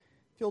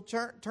you'll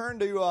turn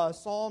to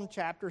Psalm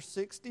chapter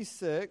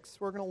 66,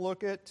 we're going to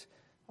look at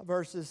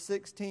verses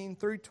 16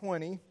 through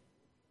 20.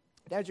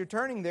 As you're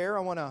turning there,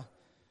 I want to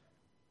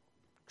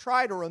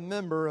try to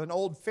remember an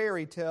old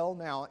fairy tale.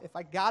 Now, if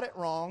I got it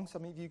wrong,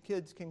 some of you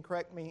kids can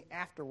correct me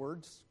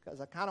afterwards,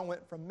 because I kind of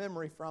went from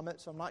memory from it,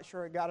 so I'm not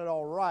sure I got it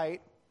all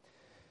right.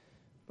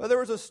 But there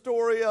was a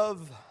story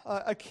of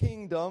a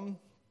kingdom,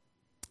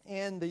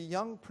 and the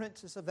young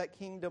princess of that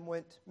kingdom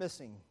went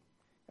missing.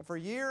 And for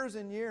years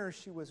and years,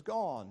 she was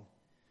gone.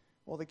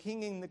 Well, the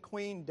king and the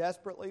queen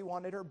desperately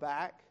wanted her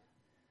back.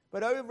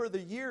 But over the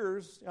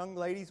years, young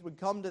ladies would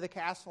come to the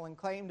castle and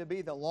claim to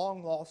be the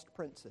long-lost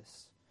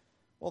princess.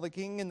 Well, the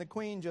king and the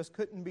queen just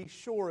couldn't be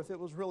sure if it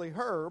was really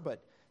her,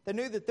 but they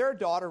knew that their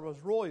daughter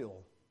was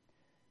royal.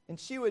 And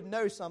she would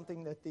know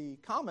something that the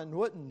common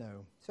wouldn't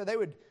know. So they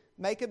would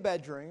make a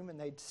bedroom, and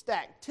they'd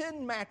stack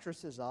 10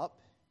 mattresses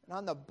up. And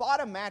on the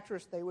bottom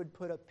mattress, they would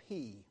put a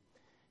pea.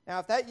 Now,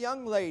 if that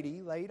young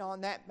lady laid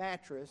on that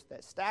mattress,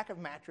 that stack of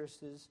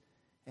mattresses,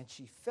 and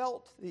she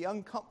felt the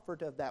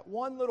uncomfort of that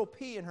one little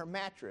pea in her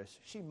mattress,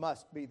 she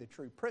must be the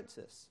true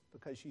princess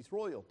because she's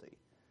royalty.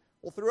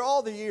 Well, through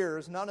all the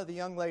years, none of the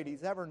young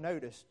ladies ever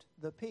noticed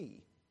the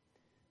pea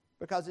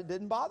because it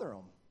didn't bother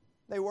them.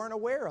 They weren't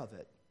aware of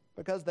it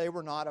because they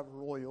were not of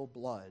royal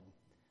blood.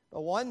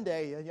 But one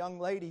day, a young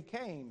lady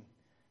came,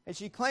 and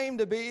she claimed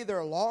to be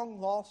their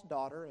long-lost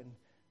daughter, and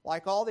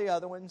like all the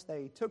other ones,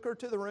 they took her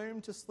to the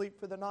room to sleep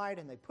for the night,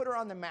 and they put her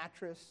on the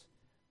mattress,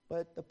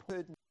 but the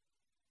could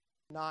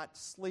not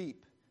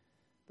sleep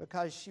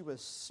because she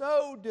was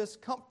so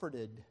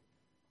discomforted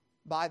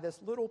by this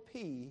little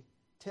pea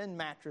 10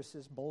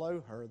 mattresses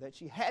below her that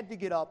she had to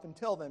get up and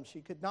tell them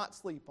she could not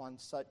sleep on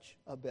such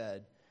a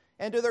bed.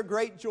 And to their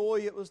great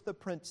joy, it was the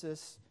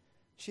princess.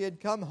 She had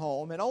come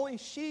home, and only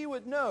she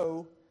would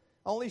know,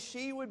 only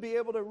she would be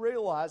able to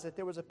realize that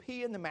there was a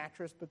pea in the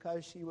mattress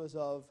because she was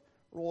of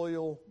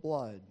royal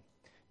blood.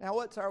 Now,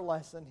 what's our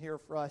lesson here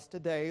for us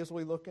today as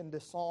we look into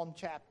Psalm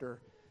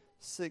chapter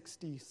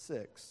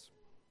 66?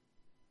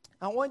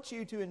 I want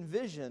you to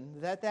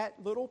envision that that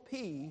little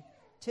pea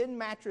 10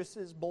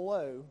 mattresses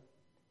below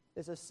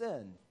is a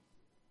sin.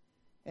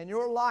 And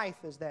your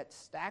life is that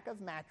stack of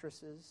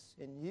mattresses,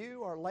 and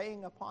you are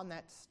laying upon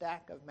that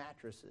stack of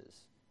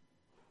mattresses.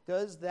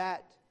 Does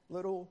that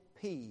little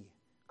pea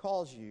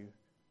cause you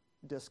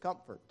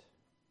discomfort?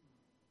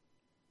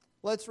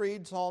 Let's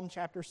read Psalm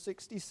chapter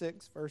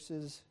 66,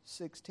 verses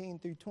 16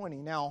 through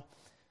 20. Now,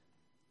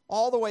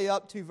 all the way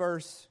up to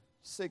verse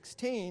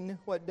 16,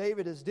 what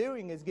David is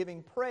doing is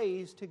giving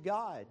praise to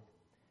God.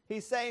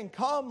 He's saying,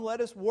 "Come,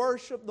 let us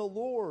worship the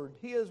Lord.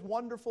 He is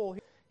wonderful.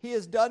 He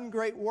has done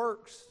great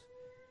works.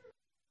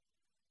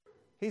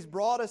 He's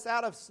brought us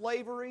out of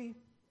slavery.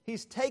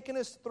 He's taken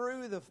us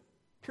through the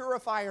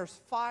purifier's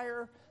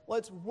fire.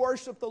 Let's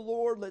worship the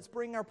Lord. Let's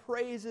bring our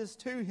praises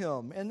to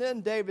Him." And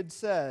then David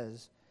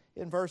says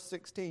in verse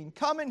 16,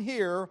 "Come and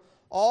hear,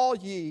 all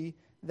ye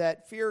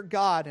that fear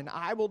God, and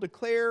I will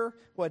declare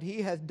what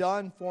He hath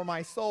done for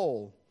my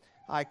soul.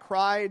 I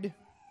cried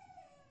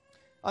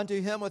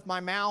unto Him with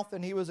my mouth,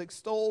 and He was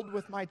extolled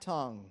with my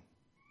tongue.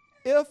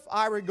 If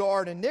I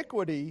regard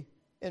iniquity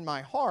in my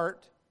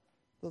heart,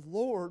 the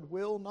Lord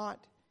will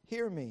not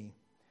hear me.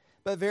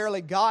 But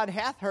verily God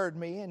hath heard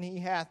me, and He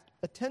hath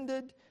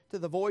attended to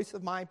the voice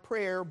of my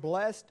prayer.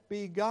 Blessed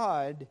be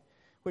God,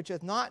 which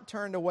hath not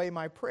turned away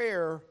my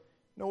prayer,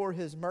 nor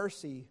His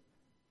mercy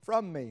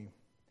from me."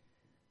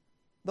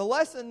 The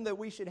lesson that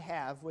we should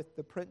have with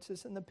the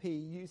princess and the pea,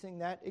 using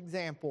that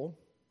example,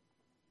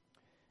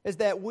 is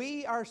that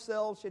we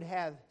ourselves should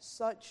have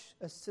such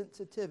a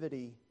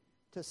sensitivity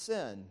to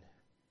sin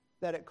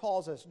that it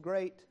causes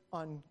great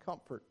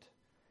uncomfort,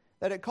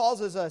 that it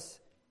causes us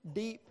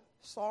deep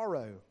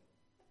sorrow.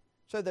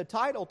 So the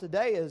title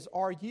today is,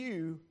 Are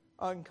you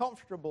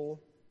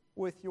uncomfortable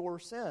with your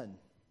sin?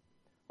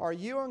 Are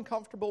you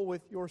uncomfortable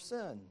with your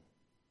sin?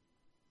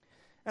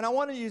 And I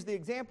want to use the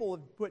example of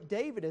what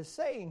David is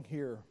saying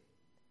here.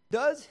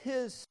 Does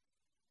his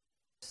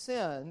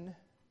sin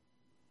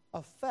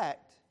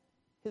affect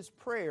his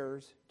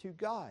prayers to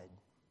God?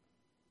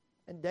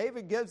 And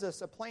David gives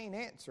us a plain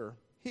answer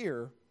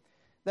here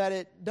that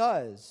it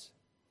does.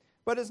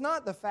 But it's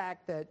not the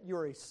fact that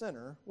you're a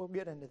sinner. We'll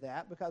get into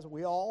that because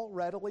we all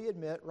readily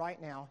admit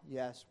right now,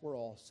 yes, we're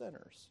all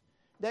sinners.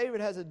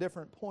 David has a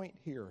different point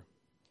here.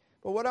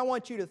 But what I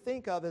want you to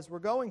think of as we're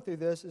going through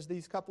this is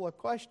these couple of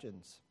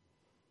questions.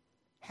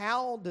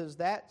 How does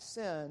that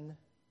sin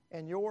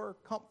and your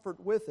comfort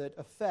with it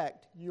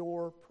affect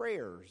your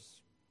prayers?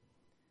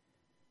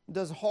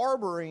 Does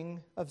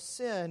harboring of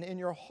sin in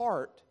your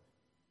heart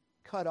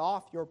cut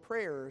off your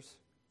prayers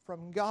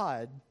from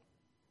God?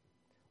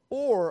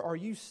 Or are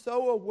you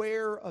so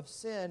aware of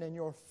sin and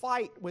your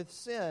fight with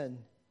sin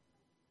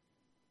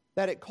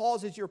that it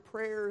causes your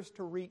prayers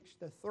to reach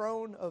the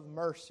throne of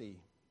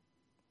mercy?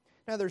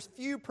 Now, there's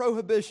few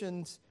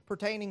prohibitions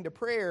pertaining to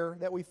prayer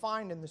that we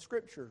find in the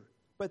Scripture,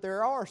 but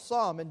there are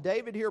some, and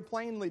David here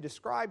plainly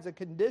describes a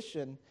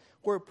condition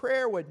where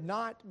prayer would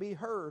not be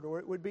heard, or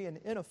it would be an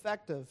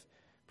ineffective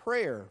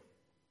prayer.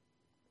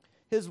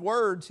 his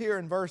words here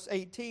in verse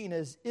 18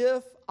 is,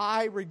 if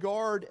I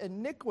regard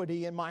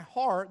iniquity in my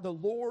heart, the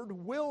Lord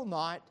will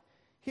not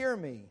hear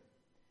me.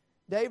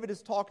 David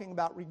is talking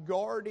about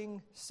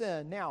regarding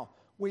sin. Now,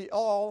 we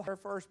all, our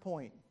first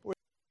point,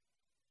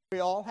 we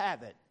all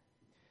have it.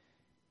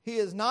 He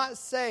is not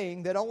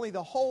saying that only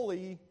the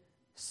holy,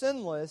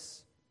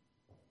 sinless,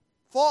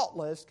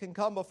 faultless can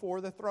come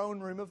before the throne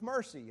room of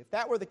mercy. If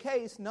that were the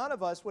case, none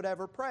of us would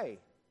ever pray.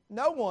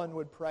 No one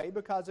would pray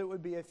because it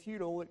would be a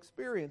futile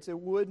experience. It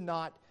would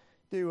not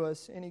do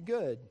us any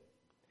good.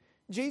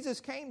 Jesus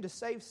came to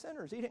save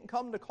sinners. He didn't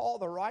come to call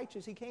the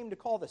righteous. He came to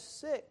call the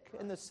sick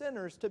and the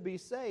sinners to be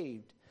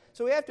saved.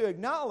 So we have to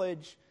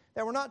acknowledge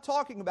that we're not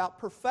talking about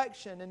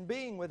perfection and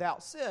being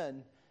without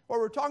sin. What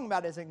we're talking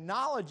about is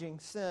acknowledging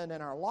sin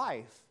in our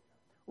life,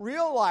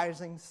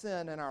 realizing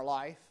sin in our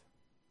life,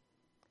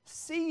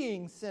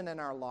 seeing sin in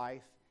our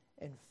life,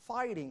 and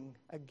fighting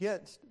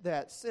against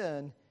that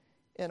sin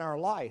in our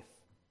life.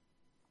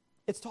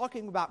 It's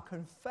talking about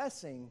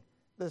confessing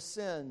the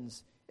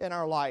sins in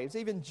our lives.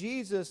 Even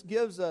Jesus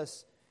gives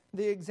us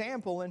the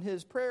example in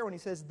his prayer when he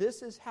says,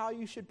 this is how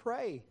you should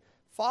pray.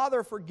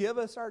 Father, forgive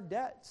us our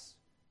debts.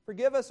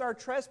 Forgive us our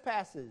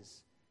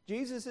trespasses.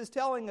 Jesus is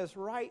telling us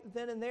right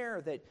then and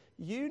there that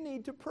you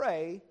need to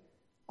pray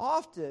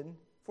often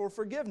for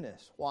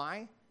forgiveness.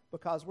 Why?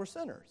 Because we're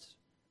sinners.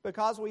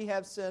 Because we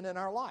have sin in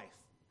our life.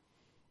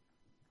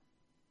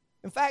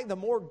 In fact, the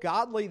more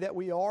godly that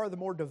we are, the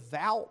more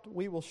devout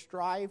we will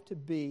strive to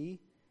be,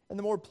 and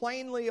the more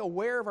plainly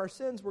aware of our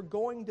sins we're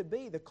going to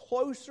be. The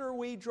closer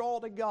we draw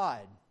to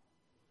God,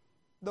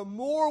 the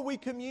more we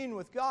commune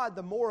with God,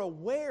 the more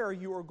aware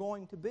you are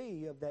going to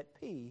be of that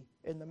pee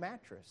in the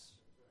mattress.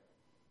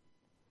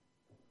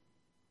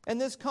 And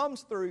this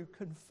comes through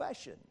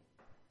confession.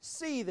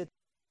 See that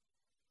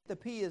the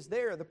pee is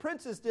there. The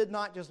princess did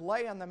not just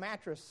lay on the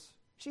mattress.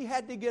 She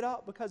had to get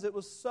up because it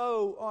was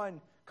so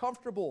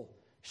uncomfortable.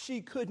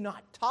 She could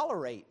not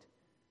tolerate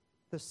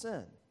the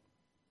sin.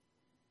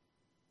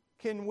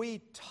 Can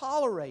we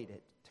tolerate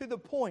it to the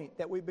point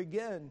that we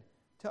begin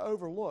to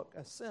overlook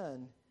a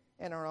sin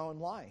in our own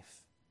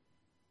life?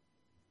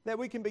 That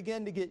we can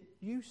begin to get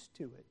used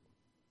to it.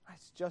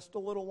 It's just a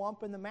little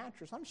lump in the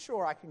mattress. I'm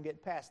sure I can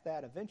get past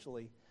that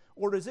eventually.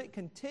 Or does it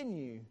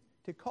continue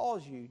to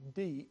cause you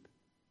deep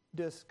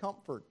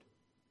discomfort?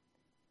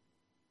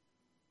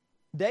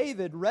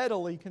 David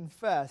readily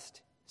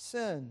confessed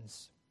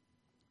sins.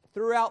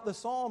 Throughout the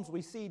Psalms,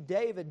 we see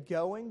David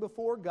going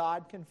before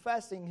God,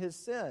 confessing his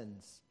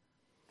sins.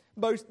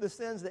 Both the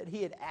sins that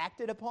he had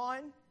acted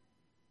upon,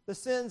 the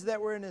sins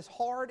that were in his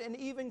heart, and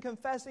even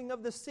confessing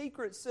of the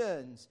secret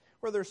sins,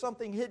 where there's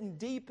something hidden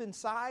deep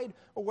inside,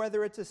 or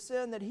whether it's a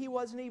sin that he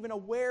wasn't even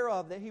aware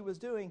of that he was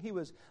doing. He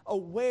was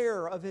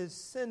aware of his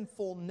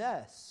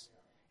sinfulness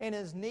and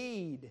his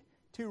need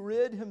to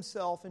rid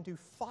himself and to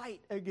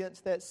fight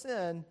against that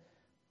sin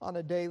on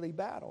a daily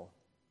battle.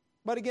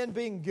 But again,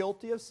 being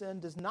guilty of sin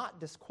does not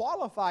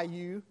disqualify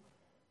you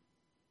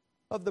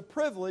of the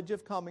privilege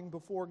of coming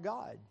before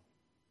God.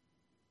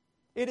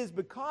 It is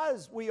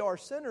because we are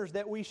sinners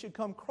that we should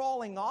come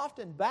crawling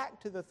often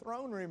back to the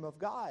throne room of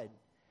God,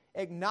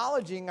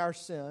 acknowledging our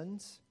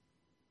sins,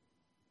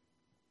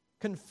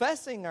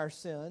 confessing our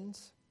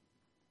sins,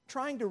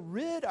 trying to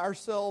rid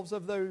ourselves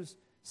of those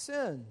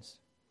sins.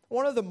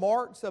 One of the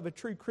marks of a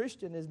true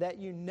Christian is that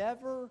you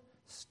never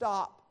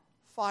stop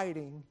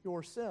fighting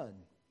your sin.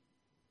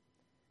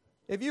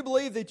 If you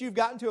believe that you've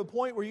gotten to a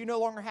point where you no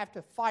longer have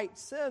to fight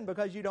sin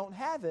because you don't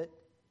have it,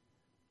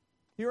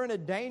 you're in a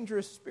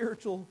dangerous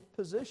spiritual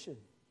position.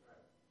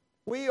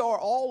 We are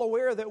all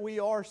aware that we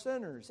are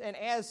sinners. And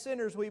as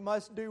sinners, we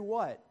must do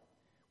what?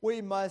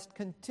 We must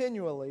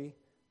continually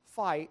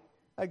fight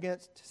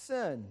against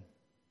sin.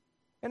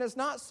 And it's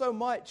not so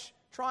much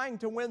trying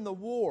to win the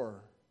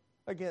war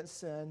against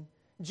sin.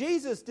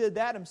 Jesus did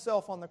that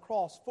himself on the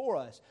cross for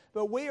us.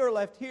 But we are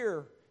left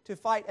here to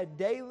fight a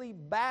daily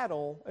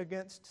battle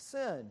against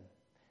sin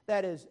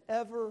that is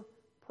ever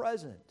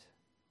present.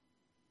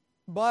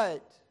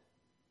 But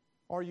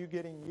are you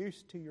getting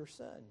used to your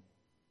sin?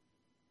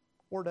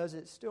 Or does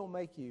it still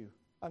make you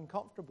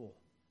uncomfortable?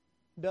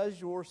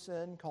 Does your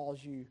sin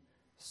cause you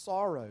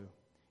sorrow?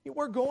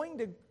 We're going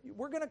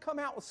to come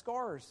out with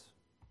scars.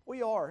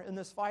 We are in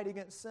this fight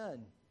against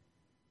sin.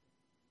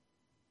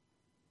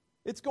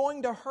 It's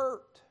going to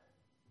hurt.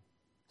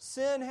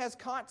 Sin has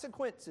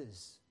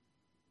consequences.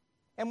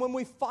 And when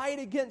we fight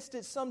against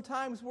it,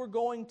 sometimes we're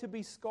going to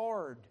be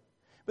scarred.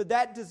 But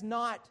that does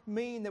not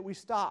mean that we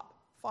stop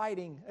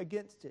fighting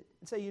against it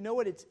and say, you know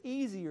what, it's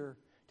easier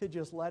to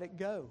just let it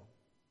go.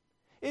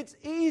 It's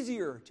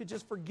easier to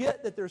just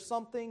forget that there's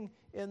something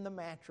in the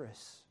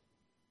mattress.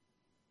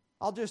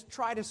 I'll just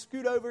try to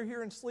scoot over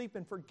here and sleep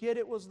and forget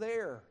it was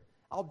there.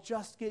 I'll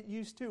just get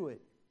used to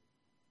it.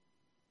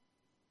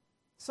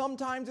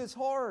 Sometimes it's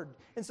hard.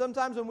 And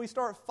sometimes when we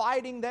start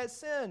fighting that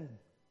sin,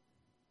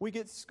 we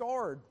get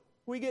scarred.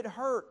 We get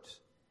hurt.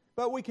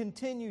 But we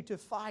continue to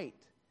fight.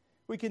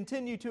 We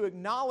continue to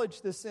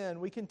acknowledge the sin.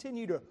 We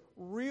continue to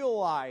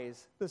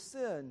realize the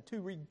sin,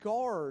 to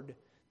regard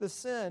the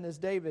sin as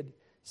David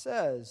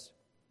says.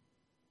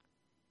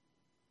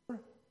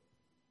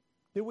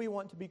 Do we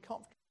want to be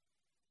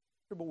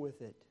comfortable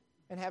with it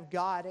and have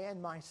God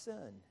and my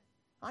sin?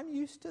 I'm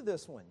used to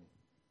this one.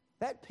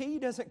 That pee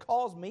doesn't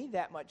cause me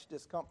that much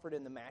discomfort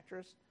in the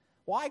mattress.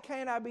 Why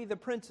can't I be the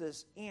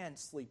princess and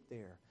sleep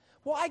there?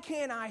 Why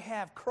can't I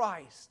have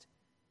Christ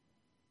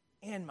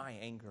and my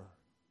anger?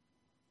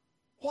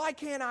 Why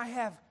can't I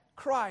have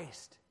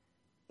Christ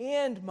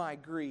and my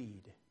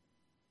greed?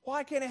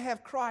 Why can't I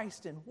have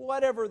Christ and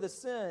whatever the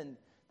sin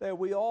that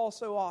we all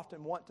so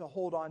often want to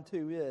hold on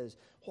to is?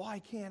 Why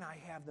can't I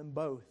have them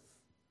both?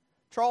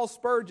 Charles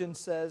Spurgeon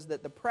says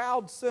that the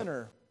proud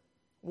sinner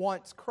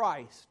wants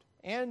Christ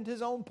and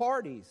his own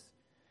parties.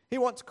 He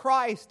wants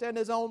Christ and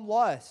his own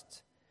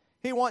lusts.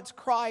 He wants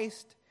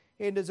Christ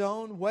and his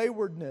own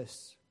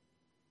waywardness.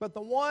 But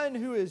the one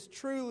who is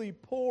truly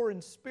poor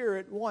in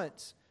spirit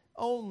wants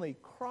only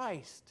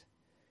Christ.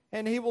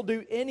 And he will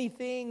do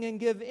anything and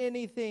give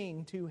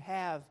anything to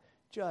have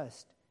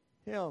just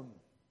Him.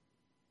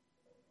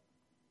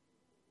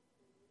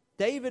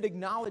 David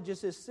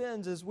acknowledges his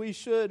sins as we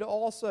should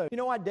also. You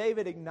know why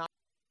David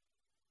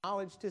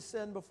acknowledged his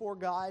sin before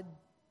God?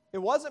 It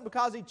wasn't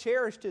because he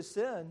cherished his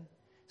sin.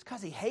 It's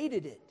because he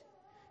hated it.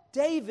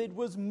 David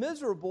was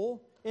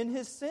miserable in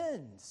his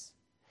sins.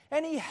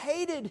 And he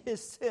hated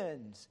his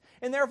sins.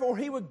 And therefore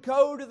he would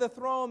go to the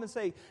throne and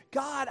say,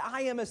 God,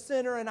 I am a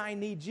sinner and I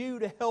need you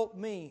to help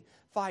me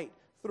fight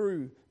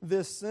through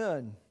this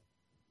sin.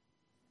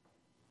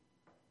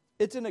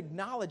 It's an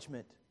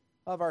acknowledgement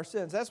of our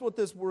sins. That's what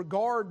this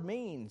regard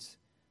means.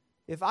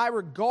 If I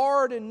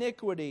regard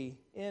iniquity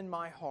in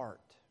my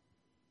heart,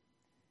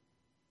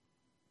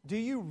 do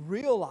you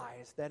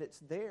realize that it's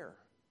there?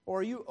 Or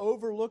are you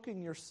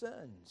overlooking your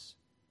sins?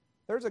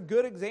 There's a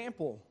good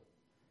example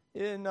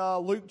in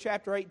Luke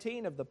chapter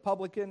 18 of the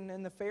publican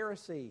and the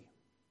Pharisee.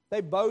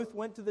 They both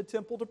went to the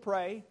temple to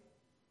pray.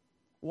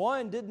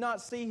 One did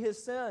not see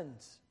his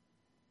sins.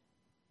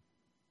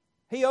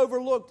 He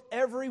overlooked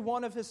every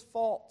one of his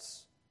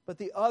faults, but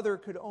the other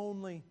could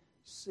only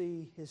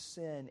see his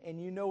sin.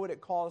 And you know what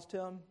it caused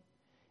him?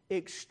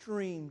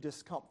 Extreme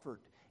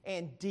discomfort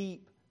and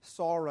deep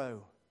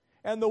sorrow.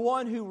 And the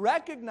one who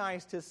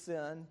recognized his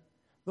sin,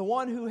 the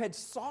one who had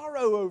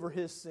sorrow over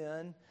his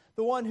sin,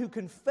 the one who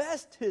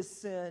confessed his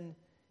sin,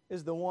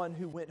 is the one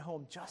who went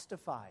home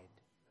justified.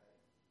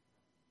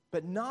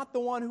 But not the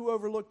one who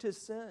overlooked his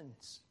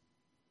sins.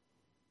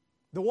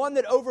 The one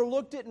that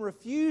overlooked it and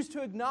refused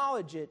to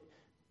acknowledge it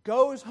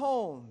goes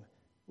home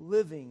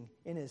living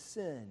in his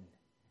sin.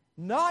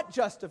 Not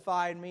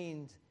justified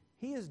means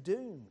he is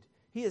doomed.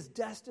 He is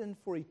destined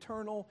for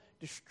eternal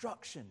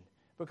destruction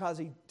because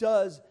he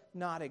does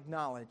not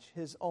acknowledge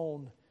his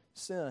own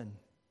sin.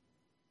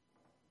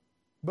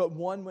 But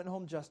one went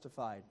home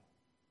justified.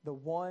 The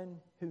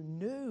one who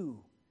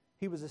knew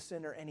he was a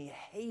sinner and he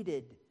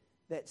hated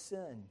that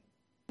sin.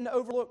 He didn't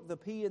overlook the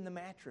pee in the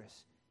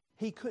mattress.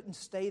 He couldn't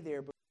stay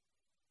there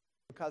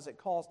because it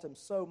caused him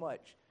so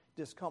much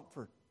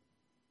discomfort.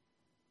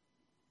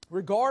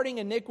 Regarding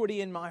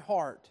iniquity in my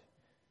heart,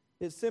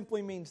 it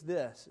simply means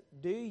this: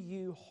 do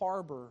you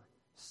harbor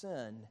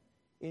sin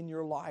in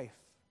your life?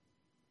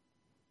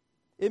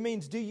 It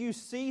means, do you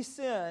see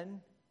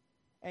sin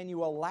and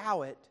you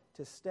allow it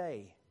to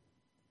stay?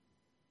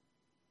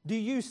 Do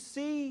you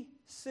see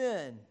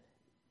sin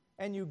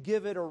and you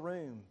give it a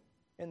room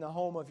in the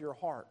home of your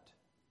heart?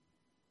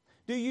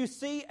 Do you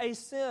see a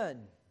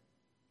sin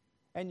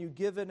and you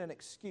give it an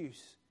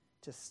excuse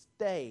to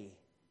stay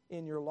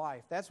in your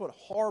life? That's what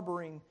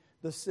harboring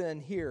the sin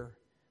here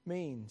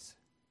means.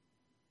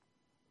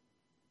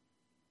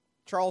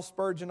 Charles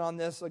Spurgeon on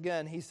this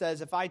again, he says,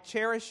 if I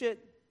cherish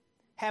it,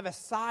 have a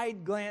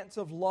side glance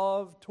of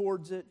love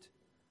towards it,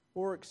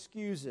 or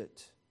excuse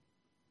it,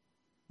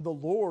 the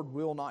Lord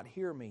will not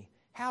hear me.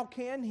 How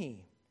can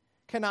He?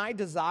 Can I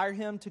desire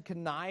Him to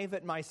connive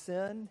at my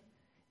sin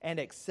and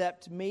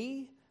accept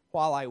me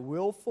while I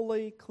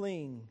willfully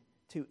cling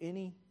to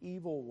any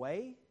evil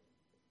way?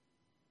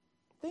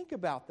 Think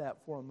about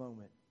that for a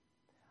moment.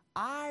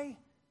 I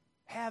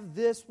have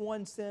this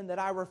one sin that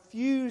I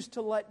refuse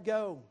to let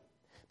go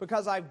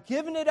because I've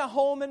given it a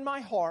home in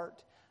my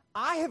heart.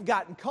 I have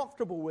gotten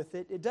comfortable with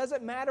it. It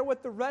doesn't matter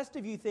what the rest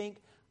of you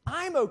think.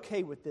 I'm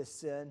okay with this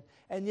sin,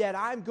 and yet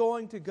I'm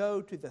going to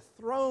go to the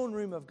throne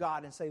room of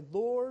God and say,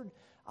 Lord,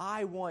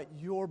 I want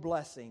your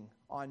blessing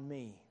on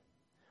me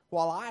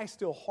while I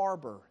still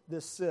harbor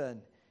this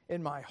sin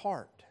in my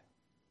heart.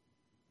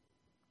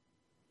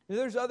 Now,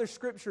 there's other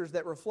scriptures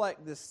that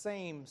reflect this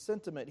same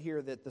sentiment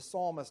here that the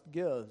psalmist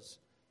gives,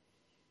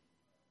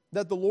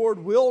 that the Lord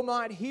will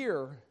not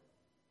hear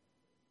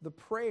the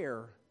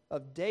prayer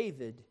of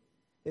David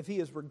if he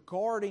is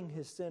regarding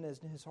his sin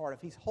in his heart,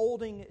 if he's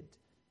holding it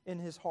in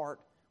his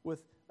heart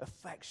with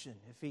affection,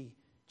 if he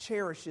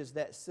cherishes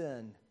that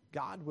sin,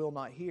 God will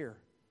not hear.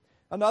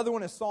 Another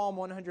one is Psalm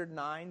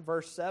 109,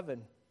 verse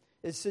 7.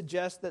 It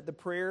suggests that the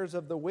prayers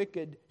of the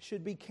wicked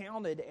should be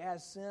counted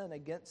as sin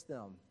against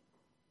them.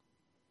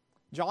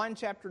 John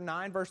chapter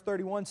 9, verse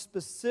 31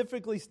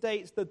 specifically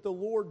states that the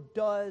Lord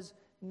does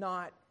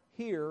not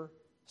hear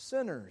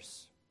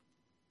sinners.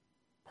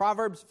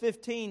 Proverbs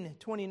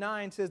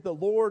 15:29 says, "The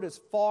Lord is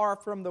far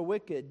from the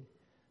wicked,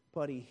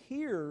 but He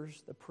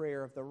hears the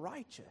prayer of the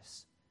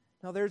righteous."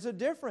 Now there's a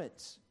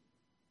difference.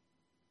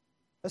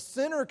 A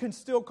sinner can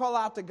still call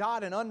out to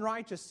God, an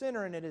unrighteous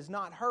sinner, and it is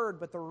not heard,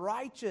 but the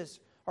righteous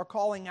are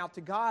calling out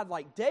to God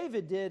like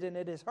David did, and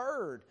it is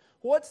heard.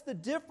 What's the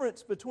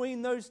difference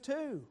between those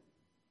two?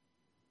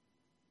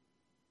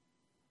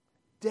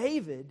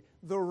 David,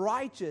 the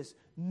righteous,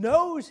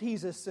 knows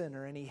he's a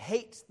sinner and he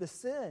hates the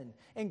sin,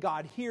 and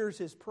God hears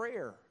his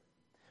prayer.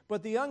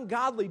 But the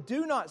ungodly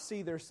do not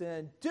see their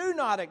sin, do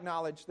not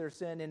acknowledge their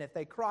sin, and if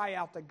they cry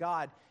out to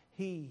God,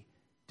 He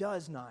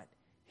does not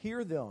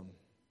hear them.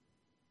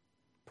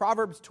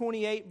 Proverbs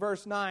 28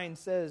 verse 9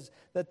 says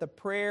that the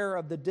prayer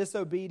of the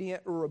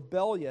disobedient or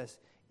rebellious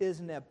is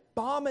an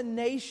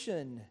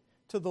abomination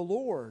to the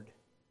Lord.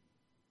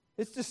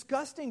 It's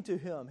disgusting to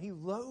Him. He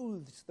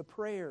loathes the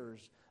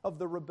prayers of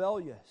the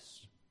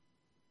rebellious.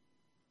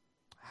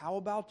 How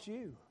about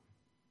you?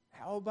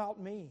 How about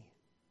me?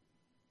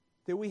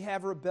 Do we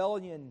have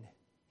rebellion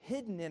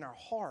hidden in our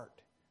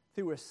heart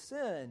through a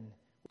sin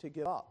to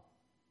give up?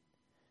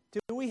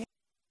 Do we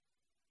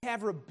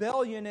have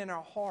rebellion in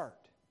our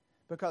heart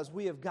because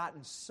we have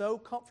gotten so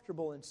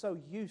comfortable and so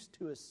used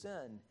to a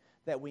sin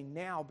that we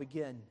now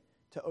begin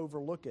to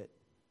overlook it?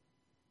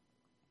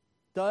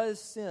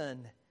 Does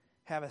sin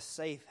have a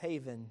safe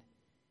haven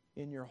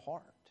in your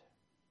heart?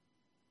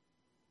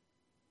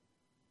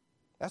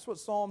 That's what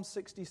Psalm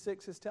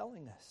 66 is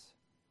telling us.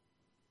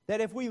 That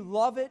if we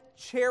love it,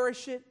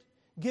 cherish it,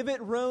 give it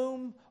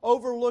room,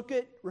 overlook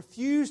it,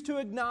 refuse to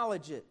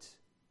acknowledge it,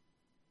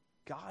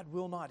 God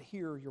will not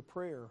hear your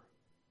prayer.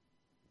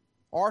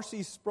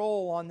 R.C.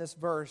 Sproul on this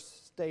verse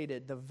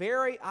stated, "The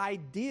very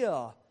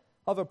idea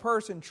of a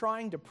person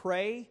trying to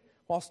pray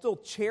while still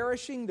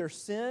cherishing their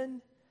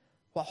sin,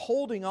 while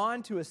holding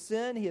on to a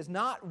sin he is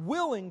not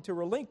willing to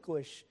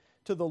relinquish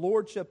to the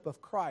lordship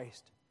of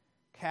Christ,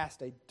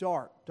 cast a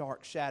dark,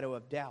 dark shadow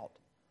of doubt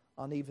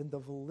on even the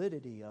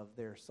validity of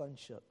their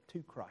sonship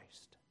to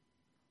Christ."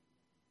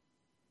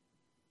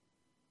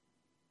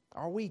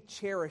 Are we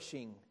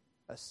cherishing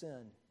a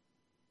sin?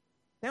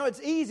 Now,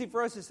 it's easy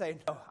for us to say,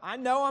 "No, I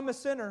know I'm a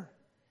sinner.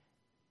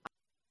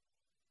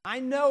 I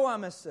know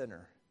I'm a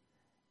sinner.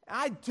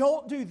 I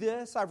don't do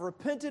this. I've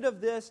repented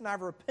of this and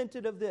I've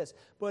repented of this."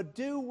 But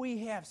do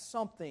we have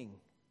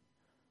something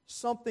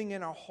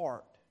in our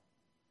heart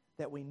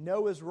that we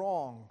know is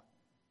wrong,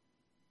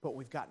 but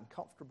we've gotten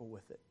comfortable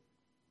with it?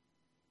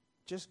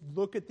 Just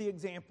look at the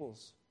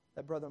examples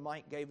that Brother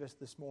Mike gave us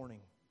this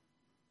morning.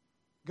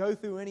 Go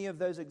through any of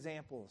those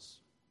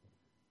examples.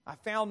 I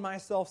found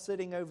myself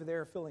sitting over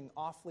there feeling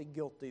awfully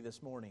guilty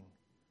this morning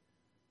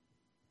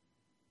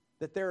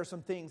that there are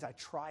some things I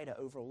try to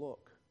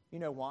overlook. You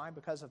know why?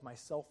 Because of my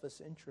selfish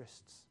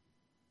interests.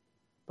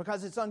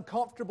 Because it's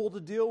uncomfortable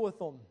to deal with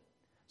them.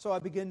 So I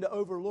begin to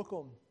overlook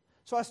them.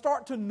 So I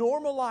start to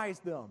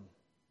normalize them.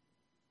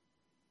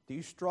 Do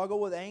you struggle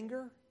with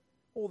anger?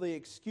 Well, the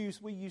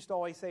excuse we used to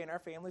always say in our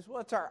families, "Well,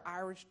 it's our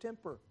Irish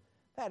temper."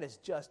 That is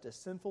just a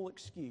sinful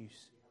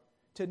excuse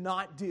to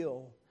not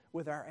deal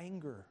with our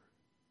anger.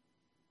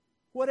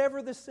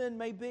 Whatever the sin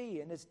may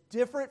be, and it's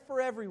different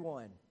for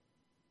everyone.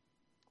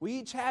 We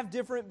each have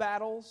different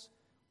battles.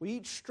 We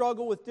each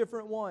struggle with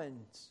different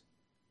ones.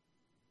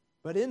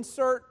 But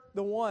insert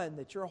the one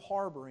that you're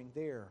harboring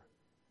there.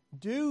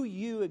 Do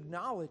you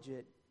acknowledge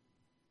it?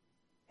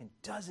 And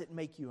does it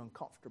make you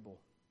uncomfortable?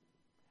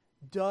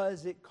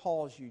 Does it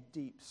cause you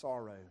deep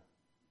sorrow?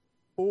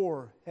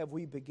 Or have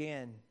we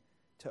began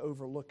to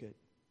overlook it?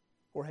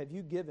 Or have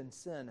you given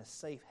sin a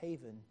safe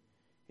haven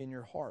in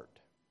your heart?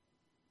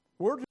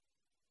 We're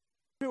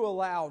to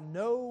allow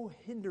no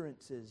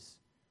hindrances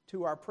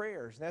to our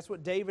prayers. That's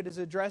what David is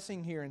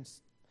addressing here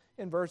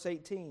in verse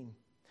 18.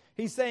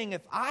 He's saying,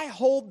 if I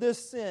hold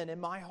this sin in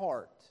my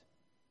heart,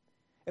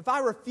 if I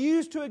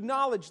refuse to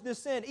acknowledge this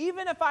sin,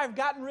 even if I've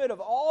gotten rid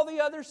of all the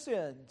other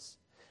sins,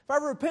 if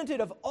I've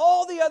repented of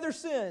all the other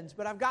sins,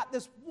 but I've got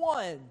this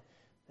one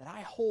that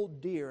I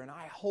hold dear and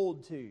I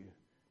hold to,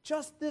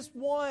 just this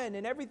one,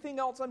 and everything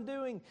else I'm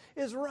doing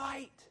is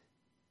right,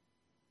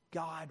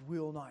 God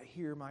will not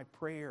hear my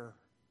prayer.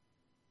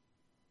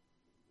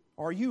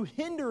 Are you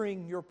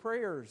hindering your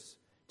prayers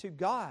to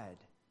God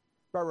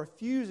by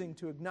refusing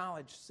to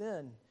acknowledge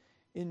sin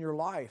in your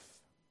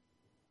life?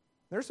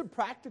 There's some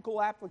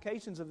practical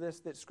applications of this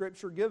that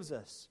Scripture gives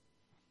us.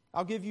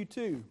 I'll give you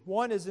two.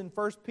 One is in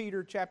 1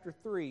 Peter chapter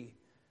 3,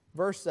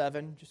 verse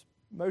 7, just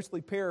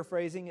mostly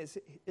paraphrasing.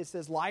 It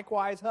says,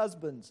 "Likewise,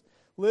 husbands,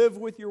 live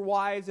with your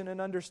wives in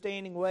an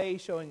understanding way,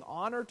 showing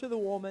honor to the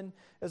woman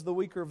as the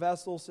weaker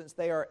vessel, since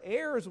they are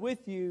heirs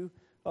with you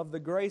of the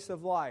grace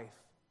of life,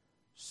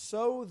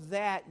 so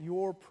that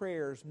your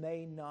prayers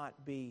may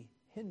not be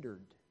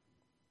hindered."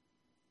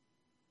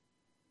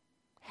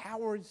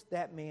 How is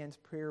that man's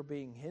prayer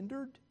being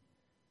hindered?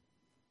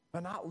 By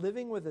not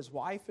living with his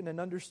wife in an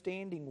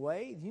understanding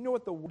way? Do you know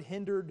what the word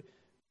hindered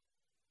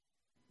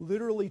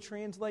literally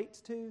translates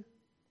to?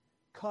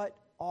 Cut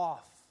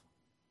off.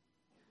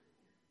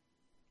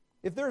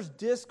 If there's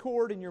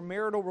discord in your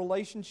marital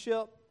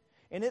relationship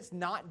and it's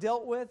not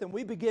dealt with, and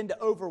we begin to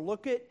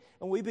overlook it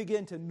and we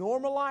begin to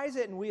normalize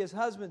it, and we as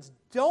husbands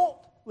don't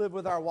live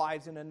with our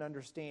wives in an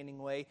understanding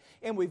way,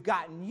 and we've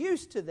gotten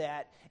used to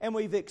that and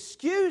we've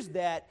excused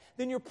that,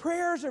 then your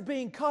prayers are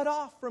being cut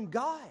off from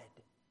God.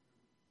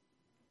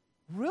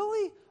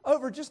 Really?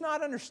 Over just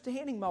not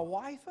understanding my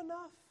wife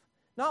enough?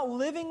 Not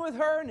living with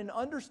her in an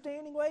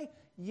understanding way?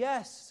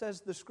 Yes,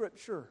 says the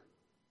Scripture.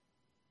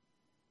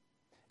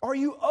 Are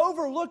you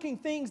overlooking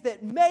things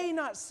that may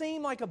not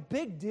seem like a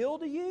big deal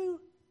to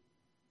you?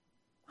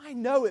 I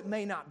know it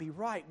may not be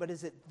right, but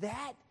is it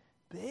that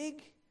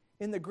big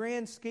in the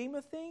grand scheme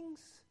of things?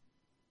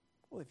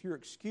 Well, if you're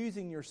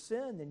excusing your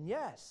sin, then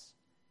yes.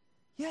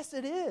 Yes,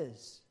 it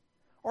is.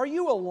 Are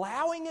you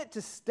allowing it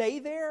to stay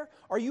there?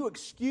 Are you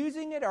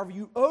excusing it? Are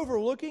you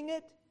overlooking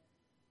it?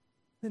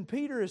 Then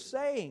Peter is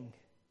saying,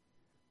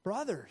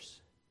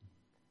 brothers,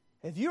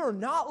 if you are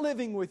not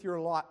living with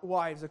your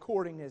wives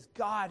according as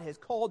God has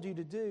called you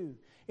to do,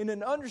 in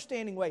an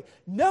understanding way,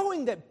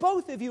 knowing that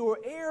both of you are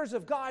heirs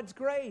of God's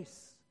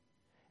grace,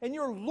 and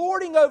you're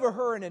lording over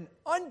her in an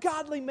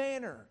ungodly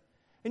manner,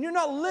 and you're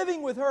not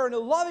living with her in a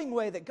loving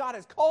way that God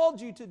has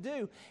called you to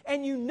do,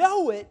 and you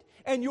know it,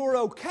 and you're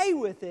okay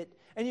with it,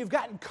 and you've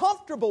gotten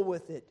comfortable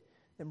with it,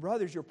 then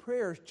brothers, your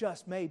prayers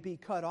just may be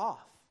cut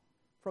off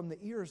from the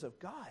ears of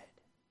God.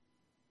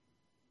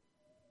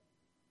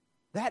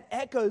 That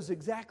echoes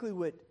exactly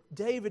what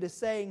David is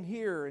saying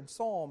here in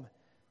Psalm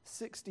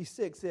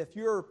 66. If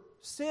your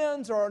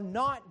sins are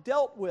not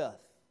dealt with,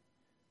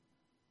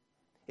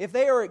 if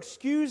they are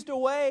excused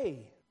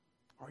away,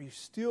 are you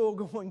still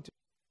going to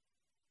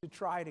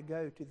try to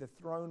go to the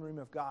throne room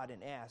of God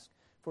and ask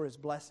for His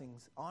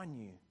blessings on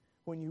you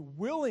when you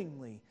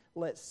willingly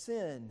let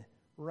sin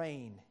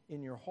reign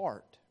in your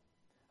heart?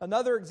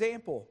 Another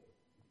example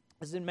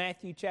is in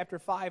Matthew chapter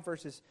 5,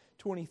 verses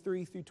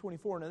 23 through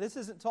 24. Now, this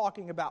isn't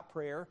talking about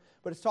prayer,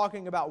 but it's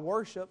talking about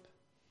worship.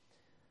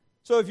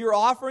 So if you're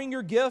offering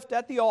your gift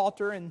at the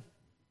altar and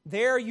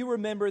there you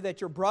remember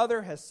that your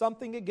brother has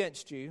something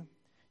against you,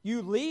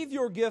 you leave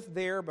your gift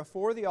there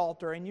before the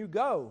altar and you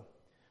go.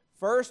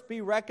 First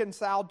be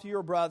reconciled to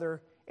your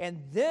brother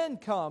and then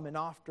come and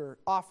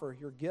offer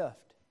your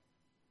gift.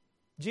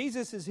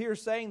 Jesus is here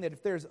saying that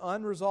if there's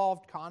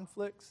unresolved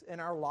conflicts in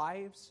our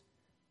lives,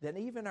 then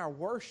even our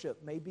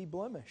worship may be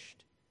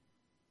blemished.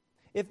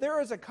 If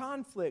there is a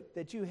conflict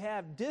that you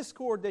have,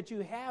 discord that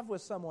you have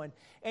with someone,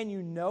 and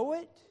you know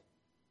it,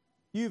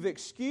 you've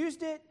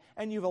excused it,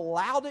 and you've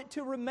allowed it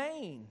to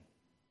remain,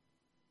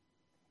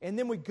 and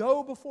then we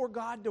go before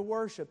God to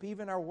worship,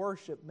 even our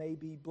worship may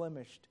be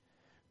blemished.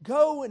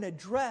 Go and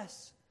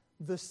address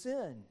the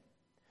sin.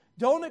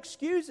 Don't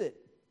excuse it.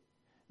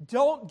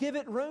 Don't give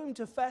it room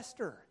to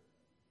fester.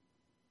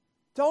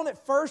 Don't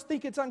at first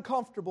think it's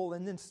uncomfortable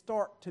and then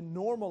start to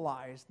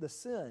normalize the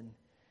sin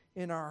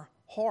in our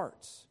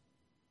hearts.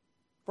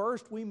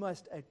 First, we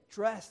must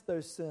address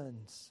those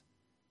sins.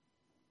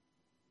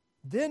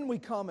 Then we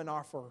come and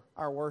offer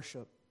our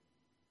worship.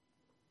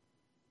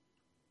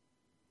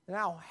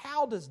 Now,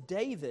 how does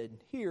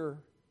David here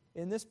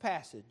in this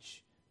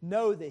passage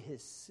know that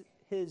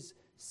his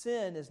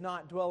sin is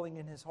not dwelling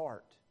in his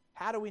heart?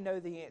 How do we know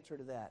the answer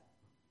to that?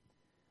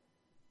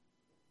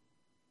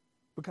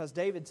 Because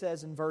David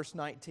says in verse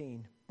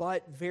 19,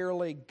 "But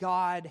verily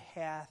God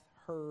hath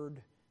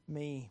heard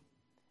me.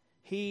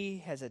 He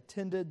has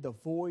attended the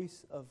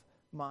voice of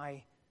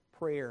my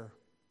prayer."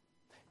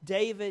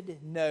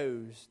 David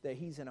knows that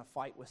he's in a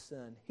fight with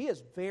sin. He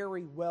is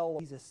very well,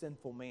 he's a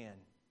sinful man.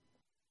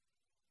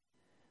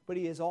 But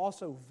he is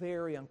also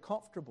very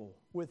uncomfortable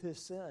with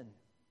his sin.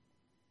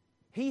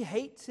 He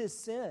hates his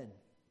sin.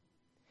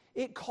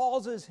 It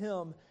causes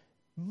him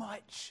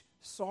much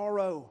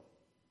sorrow.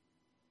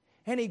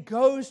 And he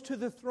goes to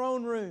the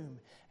throne room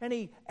and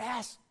he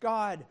asks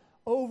God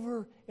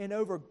over and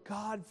over,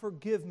 "God,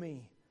 forgive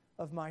me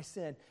of my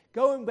sin."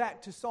 Going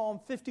back to Psalm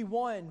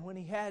 51, when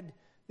he had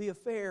the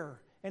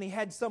affair and he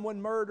had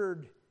someone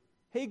murdered,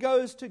 he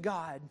goes to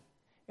God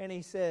and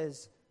he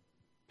says,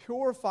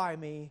 "Purify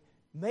me,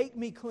 make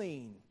me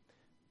clean."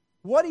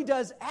 What he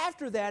does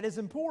after that is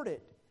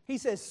important. He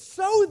says,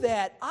 "So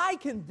that I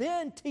can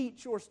then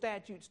teach your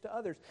statutes to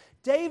others."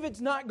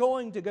 David's not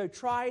going to go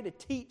try to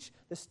teach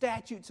the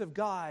statutes of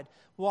God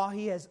while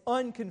he has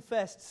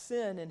unconfessed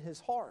sin in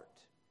his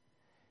heart.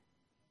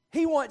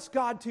 He wants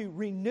God to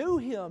renew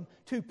him,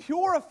 to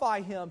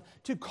purify him,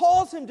 to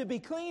cause him to be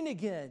clean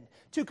again,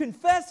 to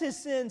confess his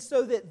sins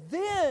so that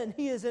then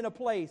he is in a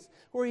place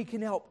where he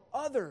can help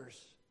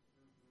others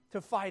to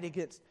fight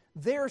against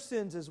their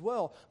sins as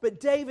well. But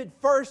David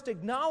first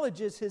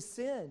acknowledges his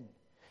sin.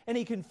 And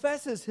he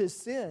confesses his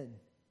sin.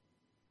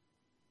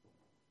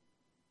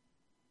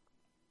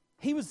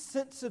 He was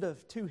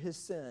sensitive to his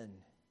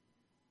sin.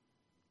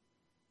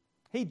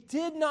 He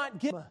did not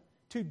get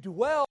to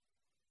dwell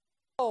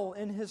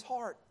in his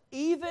heart.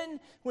 Even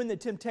when the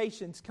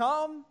temptations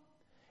come,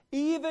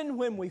 even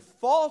when we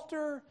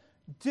falter,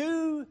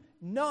 do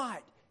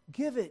not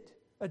give it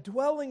a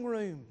dwelling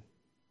room.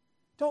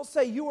 Don't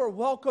say, "You are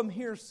welcome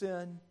here,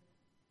 sin."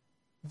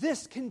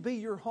 this can be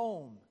your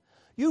home.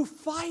 You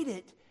fight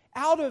it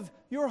out of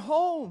your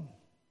home.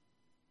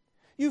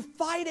 You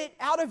fight it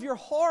out of your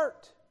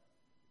heart.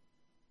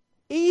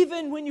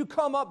 Even when you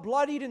come up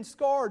bloodied and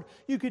scarred,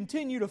 you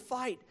continue to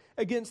fight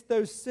against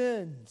those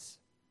sins.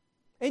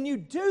 And you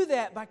do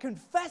that by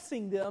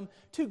confessing them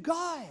to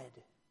God.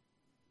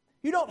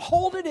 You don't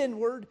hold it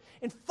inward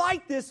and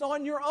fight this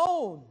on your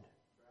own,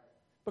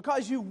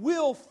 because you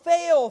will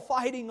fail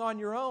fighting on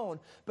your own.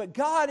 But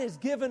God has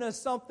given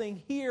us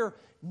something here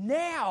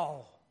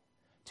now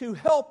to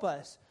help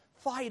us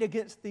fight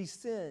against these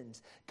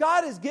sins.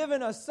 God has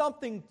given us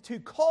something to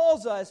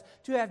cause us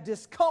to have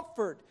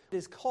discomfort. It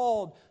is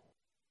called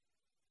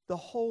the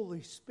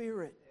Holy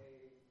Spirit.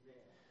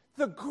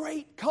 The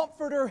great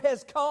Comforter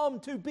has come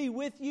to be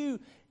with you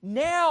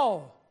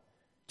now,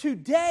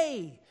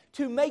 today,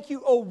 to make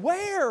you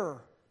aware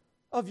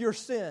of your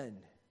sin,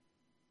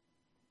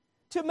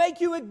 to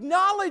make you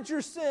acknowledge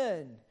your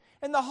sin.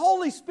 And the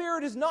Holy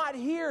Spirit is not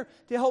here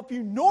to help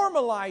you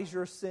normalize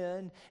your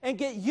sin and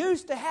get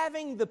used to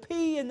having the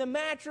pee in the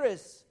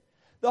mattress.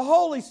 The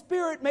Holy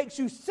Spirit makes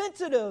you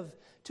sensitive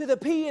to the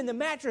pee in the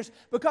mattress,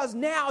 because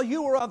now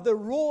you are of the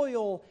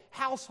royal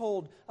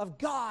household of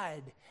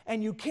God,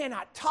 and you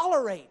cannot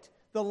tolerate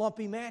the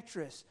lumpy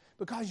mattress,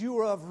 because you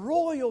are of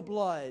royal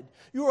blood.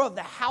 You are of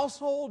the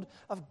household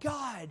of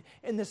God,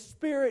 and the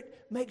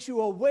Spirit makes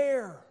you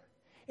aware,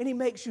 and He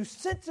makes you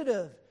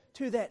sensitive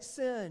to that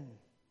sin.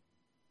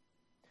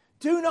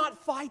 Do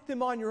not fight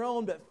them on your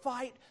own, but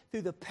fight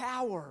through the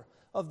power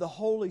of the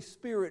Holy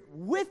Spirit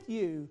with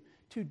you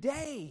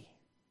today.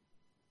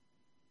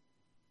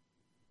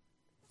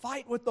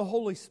 Fight with the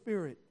Holy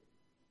Spirit.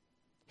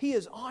 He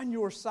is on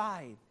your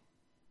side.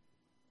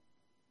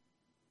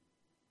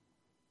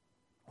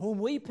 When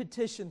we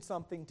petition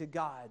something to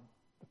God,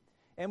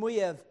 and we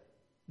have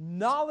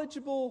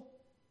knowledgeable,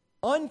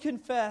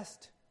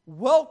 unconfessed,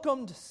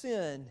 welcomed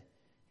sin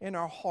in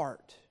our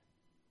heart,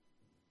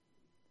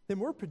 then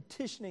we're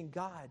petitioning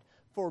God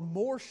for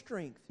more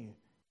strength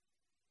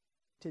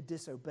to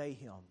disobey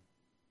Him.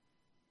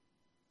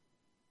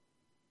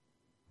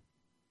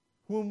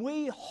 When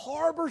we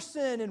harbor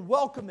sin and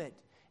welcome it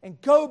and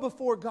go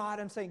before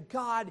God and say,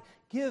 God,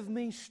 give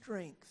me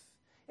strength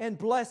and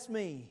bless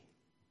me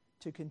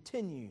to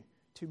continue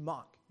to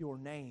mock your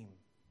name.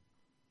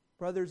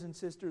 Brothers and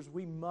sisters,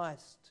 we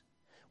must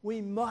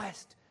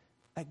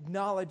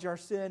acknowledge our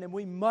sin, and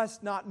we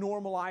must not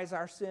normalize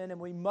our sin, and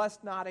we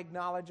must not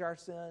acknowledge our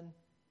sin.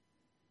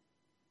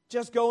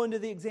 Just go into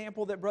the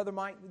example that Brother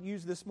Mike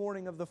used this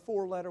morning of the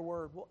 4-letter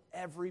word. Well,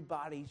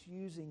 everybody's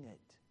using it.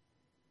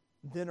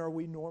 Then are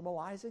we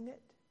normalizing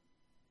it?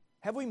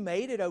 Have we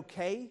made it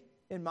okay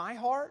in my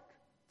heart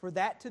for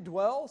that to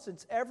dwell,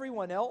 since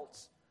everyone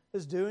else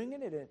is doing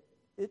it and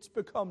it's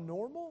become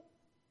normal?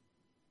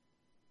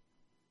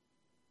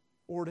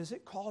 Or does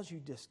it cause you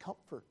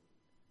discomfort?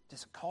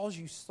 Does it cause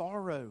you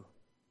sorrow?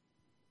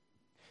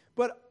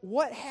 But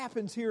what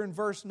happens here in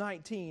verse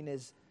 19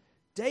 is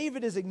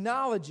David is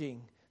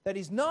acknowledging that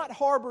he's not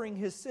harboring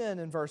his sin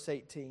in verse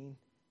 18,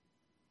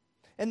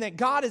 and that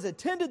God has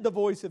attended the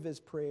voice of his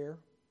prayer,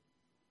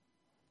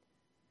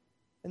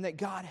 and that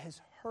God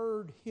has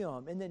heard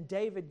him. And then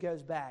David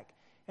goes back,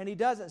 and he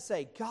doesn't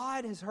say,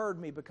 God has heard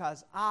me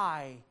because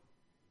I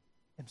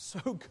am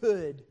so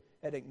good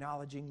at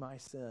acknowledging my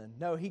sin.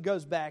 No, he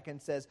goes back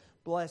and says,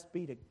 blessed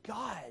be to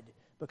God,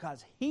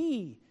 because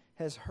He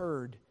has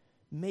heard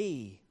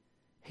me.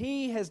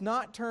 He has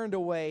not turned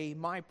away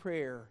my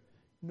prayer,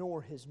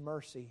 nor His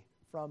mercy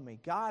from me.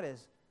 God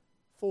is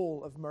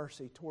full of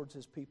mercy towards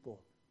His people.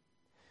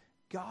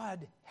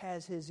 God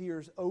has His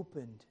ears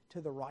opened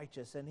to the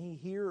righteous, and He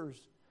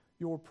hears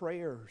your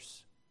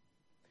prayers.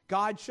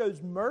 God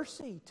shows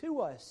mercy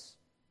to us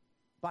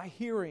by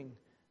hearing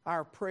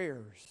our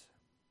prayers.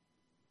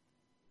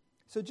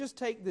 So just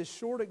take this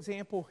short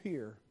example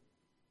here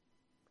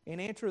and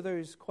answer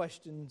those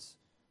questions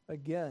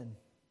again.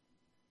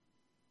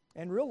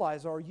 And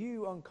realize, are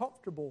you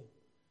uncomfortable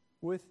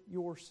with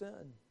your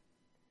sin?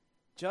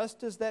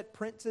 Just as that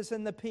princess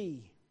in the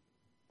pea,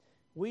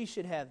 we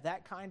should have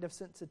that kind of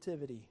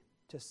sensitivity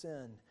to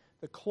sin.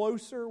 The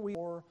closer we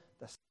are,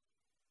 the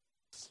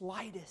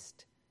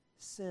slightest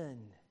sin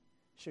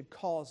should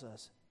cause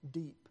us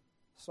deep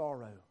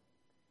sorrow.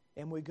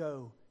 And we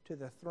go to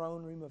the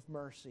throne room of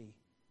mercy,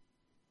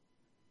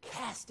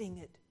 casting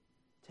it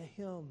to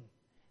Him,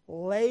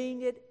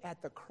 laying it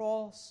at the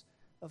cross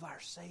of our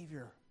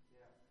Savior.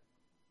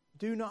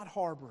 Do not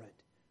harbor it.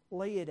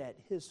 Lay it at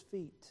His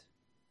feet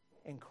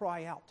and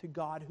cry out to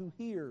God who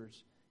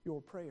hears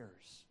your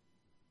prayers.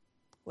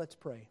 Let's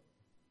pray.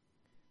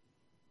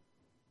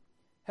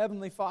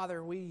 Heavenly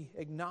Father, we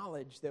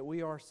acknowledge that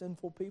we are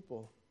sinful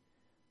people.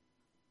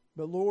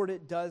 But Lord,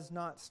 it does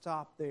not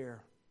stop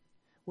there.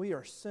 We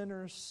are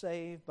sinners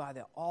saved by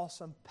the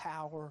awesome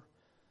power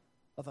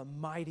of a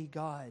mighty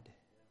God.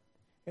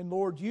 And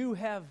Lord, You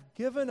have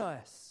given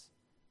us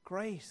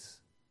grace.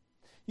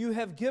 You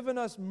have given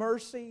us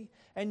mercy,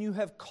 and You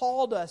have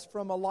called us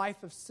from a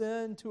life of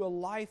sin to a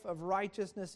life of righteousness